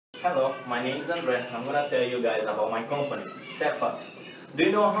Hello, my name is Andre. I'm gonna tell you guys about my company, Step Up. Do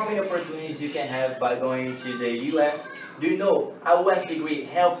you know how many opportunities you can have by going to the US? Do you know a US degree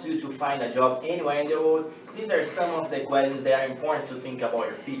helps you to find a job anywhere in the world? These are some of the questions that are important to think about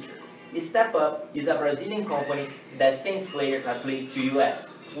your future. Step Up is a Brazilian company that sends players athletes to US.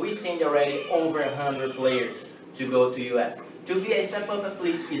 We send already over 100 players to go to US. To be a Step Up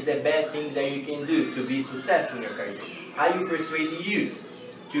athlete is the best thing that you can do to be successful in your career. I will persuade you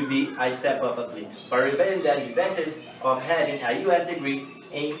to be a Step Up athlete by revealing the advantages of having a US degree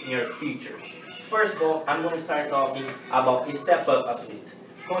in your future. First of all, I'm going to start talking about a Step Up athlete.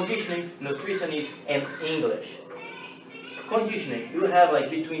 Conditioning, nutritionist, and English. Conditioning, you have like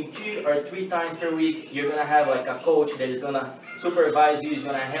between 2 or 3 times per week, you're going to have like a coach that is going to supervise you, is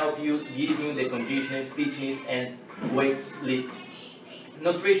going to help you, give you the conditioning, fitness, and weight lifting.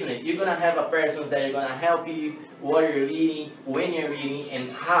 Nutritionist, you're going to have a person that is going to help you what you're eating, when you're eating,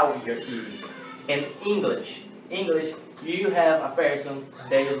 and how you're eating. And English, you have a person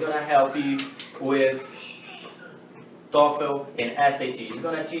that is going to help you with TOEFL and SAT. He's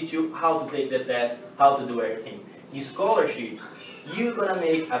going to teach you how to take the test, how to do everything. In scholarships, you're going to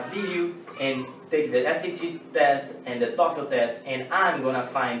make a video and take the SAT test and the TOEFL test, and I'm going to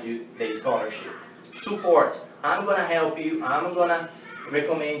find you the scholarship. Support, I'm going to help you, I'm going to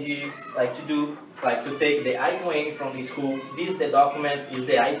recommend you to take the I-20 from the school. This the document is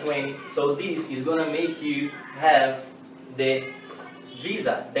the I-20, so this is gonna make you have the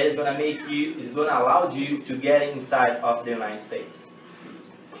visa that is gonna allow you to get inside of the United States.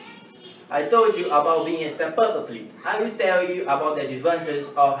 I told you about being a Step Up athlete. I will tell you about the advantages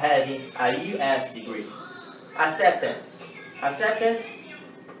of having a US degree. Acceptance,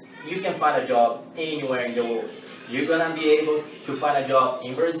 you can find a job anywhere in the world. You're gonna be able to find a job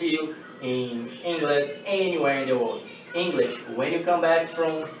in Brazil, in England, anywhere in the world. English, when you come back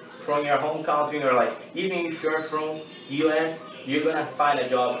from your home country, or like even if you're from US, you're gonna find a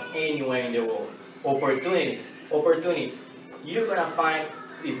job anywhere in the world. Opportunities, you're gonna find,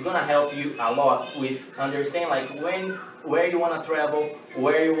 it's gonna help you a lot with understand where you wanna travel,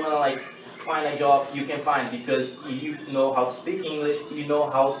 where you wanna find a job, you can find, because you know how to speak English, you know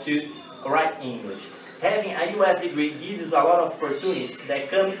how to write English. Having a US degree gives you a lot of opportunities that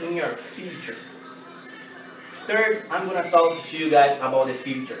come in your future. Third, I'm going to talk to you guys about the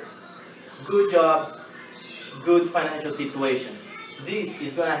future. Good job, good financial situation. This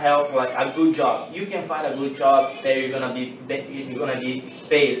is going to help a good job. You can find a good job that you're going to be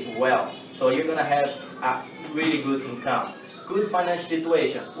paid well. So you're going to have a really good income. Good financial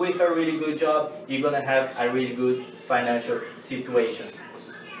situation. With a really good job, you're going to have a really good financial situation.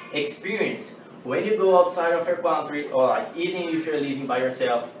 Experience. When you go outside of your country, or even if you're living by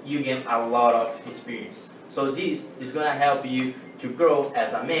yourself, you gain a lot of experience. So this is going to help you to grow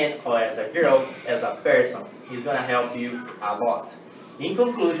as a man or as a girl, as a person. It's going to help you a lot. In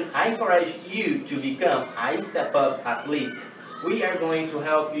conclusion, I encourage you to become a Step Up athlete. We are going to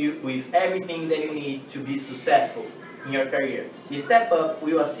help you with everything that you need to be successful in your career. The Step Up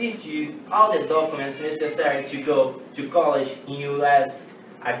will assist you all the documents necessary to go to college in US.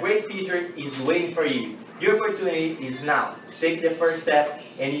 A great future is waiting for you. Your opportunity is now. Take the first step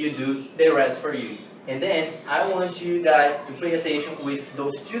and you do the rest for you. And then I want you guys to pay attention with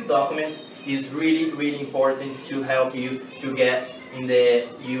those 2 documents. It's really important to help you to get in the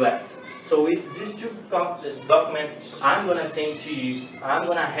US. So with these 2 documents, I'm going to send to you, I'm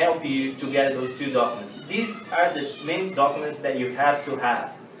going to help you to get those 2 documents. These are the main documents that you have to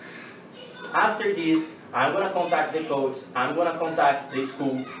have. After this, I'm going to contact the coach, I'm going to contact the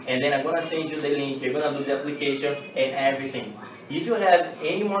school, and then I'm going to send you the link, you're going to do the application and everything. If you have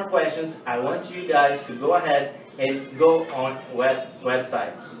any more questions, I want you guys to go ahead and go on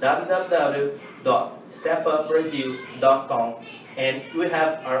website www.stepupbrazil.com, and we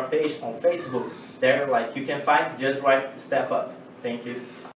have our page on Facebook. There you can find, just write Step Up. Thank you.